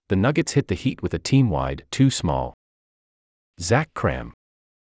the Nuggets hit the Heat with a team-wide, too small. Zach Kram.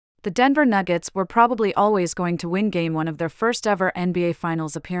 The Denver Nuggets were probably always going to win Game 1 of their first-ever NBA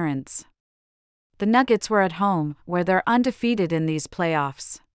Finals appearance. The Nuggets were at home, where they're undefeated in these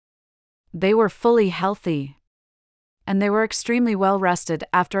playoffs. They were fully healthy. And they were extremely well-rested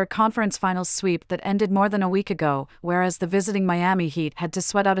after a conference finals sweep that ended more than a week ago, whereas the visiting Miami Heat had to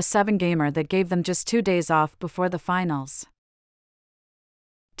sweat out a 7-gamer that gave them just 2 days off before the finals.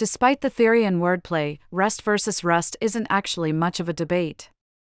 Despite the theory and wordplay, rest versus rust isn't actually much of a debate.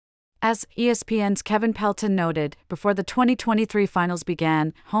 As ESPN's Kevin Pelton noted, before the 2023 finals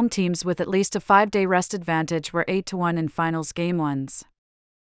began, home teams with at least a 5-day rest advantage were 8-1 in finals game ones.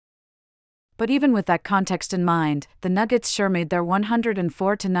 But even with that context in mind, the Nuggets sure made their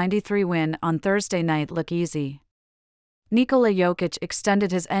 104-93 win on Thursday night look easy. Nikola Jokic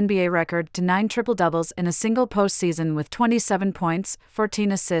extended his NBA record to 9 triple-doubles in a single postseason with 27 points,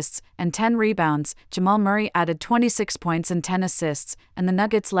 14 assists, and 10 rebounds. Jamal Murray added 26 points and 10 assists, and the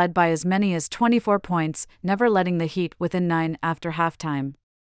Nuggets led by as many as 24 points, never letting the Heat within 9 after halftime.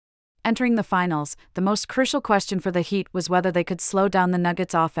 Entering the finals, the most crucial question for the Heat was whether they could slow down the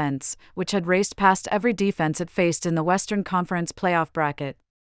Nuggets' offense, which had raced past every defense it faced in the Western Conference playoff bracket.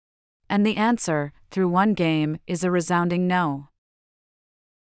 And the answer, through one game, is a resounding no.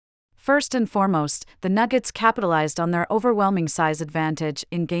 First and foremost, the Nuggets capitalized on their overwhelming size advantage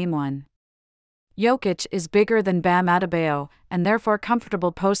in Game 1. Jokic is bigger than Bam Adebayo, and therefore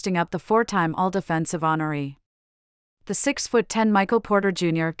comfortable posting up the 4-time All-Defensive honoree. The 6'10" Michael Porter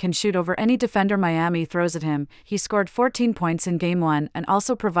Jr. can shoot over any defender Miami throws at him. He scored 14 points in Game 1 and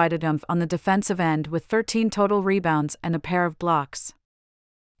also provided oomph on the defensive end with 13 total rebounds and a pair of blocks.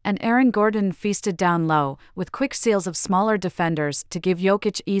 And Aaron Gordon feasted down low, with quick seals of smaller defenders to give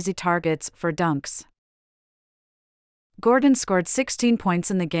Jokic easy targets for dunks. Gordon scored 16 points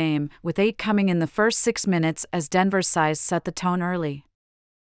in the game, with 8 coming in the first 6 minutes as Denver's size set the tone early.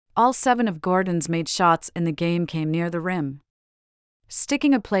 All 7 of Gordon's made shots in the game came near the rim.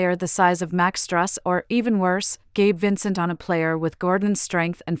 Sticking a player the size of Max Strus or, even worse, Gabe Vincent on a player with Gordon's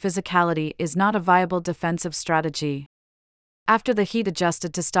strength and physicality is not a viable defensive strategy. After the Heat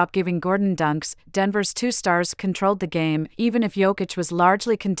adjusted to stop giving Gordon dunks, Denver's 2 stars controlled the game, even if Jokic was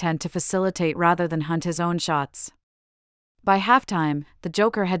largely content to facilitate rather than hunt his own shots. By halftime, the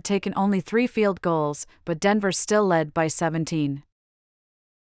Joker had taken only 3 field goals, but Denver still led by 17.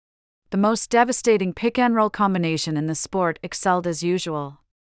 The most devastating pick-and-roll combination in the sport excelled as usual.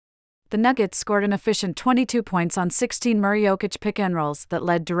 The Nuggets scored an efficient 22 points on 16 Murray-Jokic pick-and-rolls that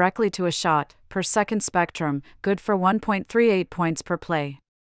led directly to a shot-per-second spectrum, good for 1.38 points per play.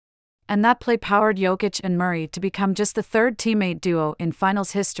 And that play powered Jokic and Murray to become just the 3rd teammate duo in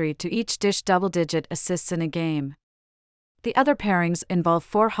finals history to each dish double-digit assists in a game. The other pairings involve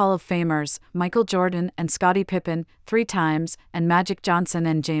 4 Hall of Famers, Michael Jordan and Scottie Pippen, 3 times, and Magic Johnson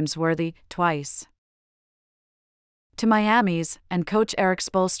and James Worthy, twice. To Miami's, and coach Erik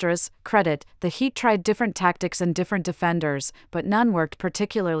Spoelstra's, credit, the Heat tried different tactics and different defenders, but none worked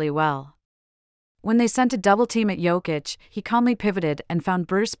particularly well. When they sent a double team at Jokic, he calmly pivoted and found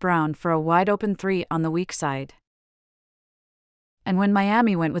Bruce Brown for a wide-open 3 on the weak side. And when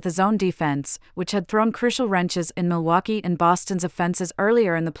Miami went with a zone defense, which had thrown crucial wrenches in Milwaukee and Boston's offenses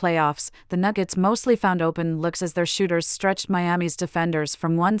earlier in the playoffs, the Nuggets mostly found open looks as their shooters stretched Miami's defenders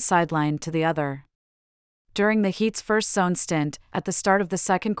from one sideline to the other. During the Heat's first zone stint, at the start of the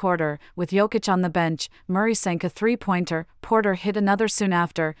second quarter, with Jokic on the bench, Murray sank a 3-pointer, Porter hit another soon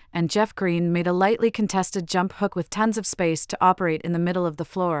after, and Jeff Green made a lightly contested jump hook with tons of space to operate in the middle of the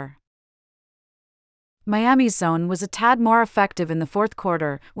floor. Miami's zone was a tad more effective in the fourth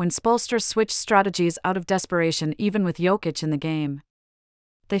quarter when Spoelstra switched strategies out of desperation even with Jokic in the game.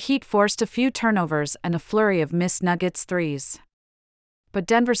 The Heat forced a few turnovers and a flurry of missed Nuggets threes. But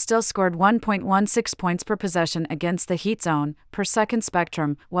Denver still scored 1.16 points per possession against the Heat zone, per second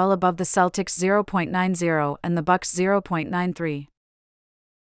spectrum, well above the Celtics' 0.90 and the Bucks' 0.93.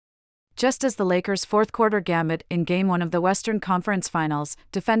 Just as the Lakers' fourth-quarter gambit in Game 1 of the Western Conference Finals,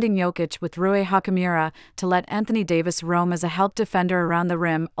 defending Jokic with Rui Hachimura to let Anthony Davis roam as a help defender around the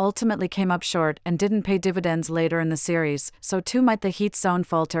rim ultimately came up short and didn't pay dividends later in the series, so too might the Heat's zone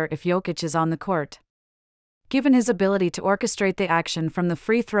falter if Jokic is on the court. Given his ability to orchestrate the action from the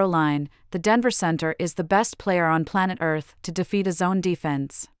free throw line, the Denver center is the best player on planet Earth to defeat a zone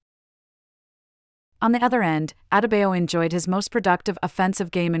defense. On the other end, Adebayo enjoyed his most productive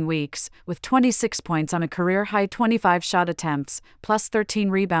offensive game in weeks, with 26 points on a career-high 25 shot attempts, plus 13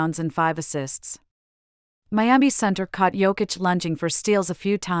 rebounds and 5 assists. Miami center caught Jokic lunging for steals a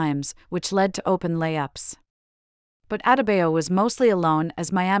few times, which led to open layups. But Adebayo was mostly alone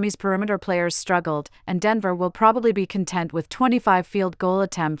as Miami's perimeter players struggled, and Denver will probably be content with 25 field goal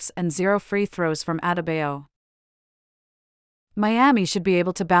attempts and 0 free throws from Adebayo. Miami should be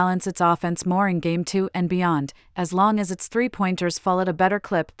able to balance its offense more in Game 2 and beyond, as long as its three-pointers fall at a better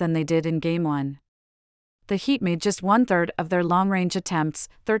clip than they did in Game 1. The Heat made just one-third of their long-range attempts,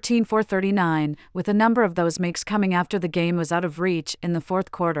 13 for 39, with a number of those makes coming after the game was out of reach in the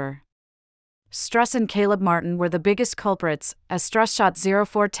fourth quarter. Struss and Caleb Martin were the biggest culprits, as Struss shot 0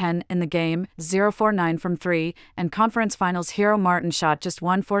 for 10 in the game, 0 for 9 from 3, and Conference Finals hero Martin shot just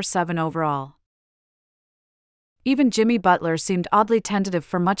 1 for 7 overall. Even Jimmy Butler seemed oddly tentative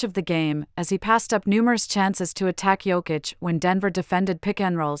for much of the game, as he passed up numerous chances to attack Jokic when Denver defended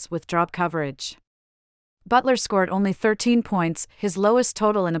pick-and-rolls with drop coverage. Butler scored only 13 points, his lowest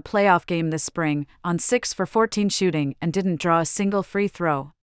total in a playoff game this spring, on 6 for 14 shooting, and didn't draw a single free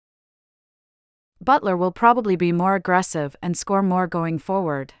throw. Butler will probably be more aggressive and score more going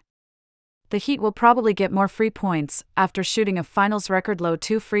forward. The Heat will probably get more free points, after shooting a finals record-low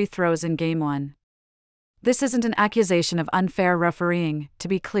 2 free throws in Game 1. This isn't an accusation of unfair refereeing. To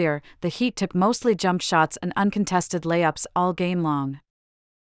be clear, the Heat took mostly jump shots and uncontested layups all game long.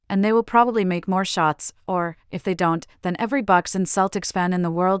 And they will probably make more shots, or, if they don't, then every Bucks and Celtics fan in the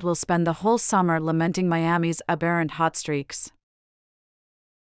world will spend the whole summer lamenting Miami's aberrant hot streaks.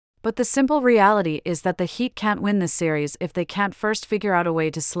 But the simple reality is that the Heat can't win this series if they can't first figure out a way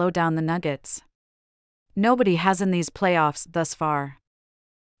to slow down the Nuggets. Nobody has in these playoffs thus far.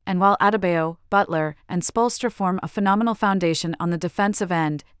 And while Adebayo, Butler, and Spoelstra form a phenomenal foundation on the defensive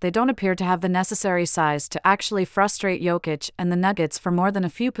end, they don't appear to have the necessary size to actually frustrate Jokic and the Nuggets for more than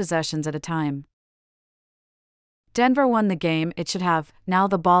a few possessions at a time. Denver won the game it should have, now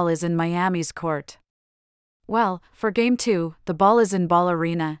the ball is in Miami's court. Well, for Game 2, the ball is in Ball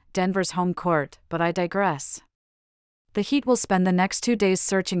Arena, Denver's home court, but I digress. The Heat will spend the next 2 days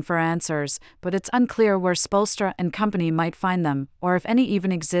searching for answers, but it's unclear where Spoelstra and company might find them, or if any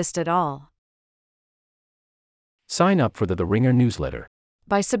even exist at all. Sign up for the Ringer newsletter.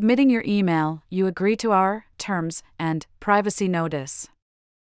 By submitting your email, you agree to our terms and privacy notice.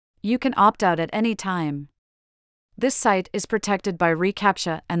 You can opt out at any time. This site is protected by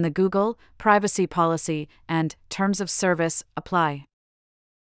reCAPTCHA and the Google privacy policy, and terms of service apply.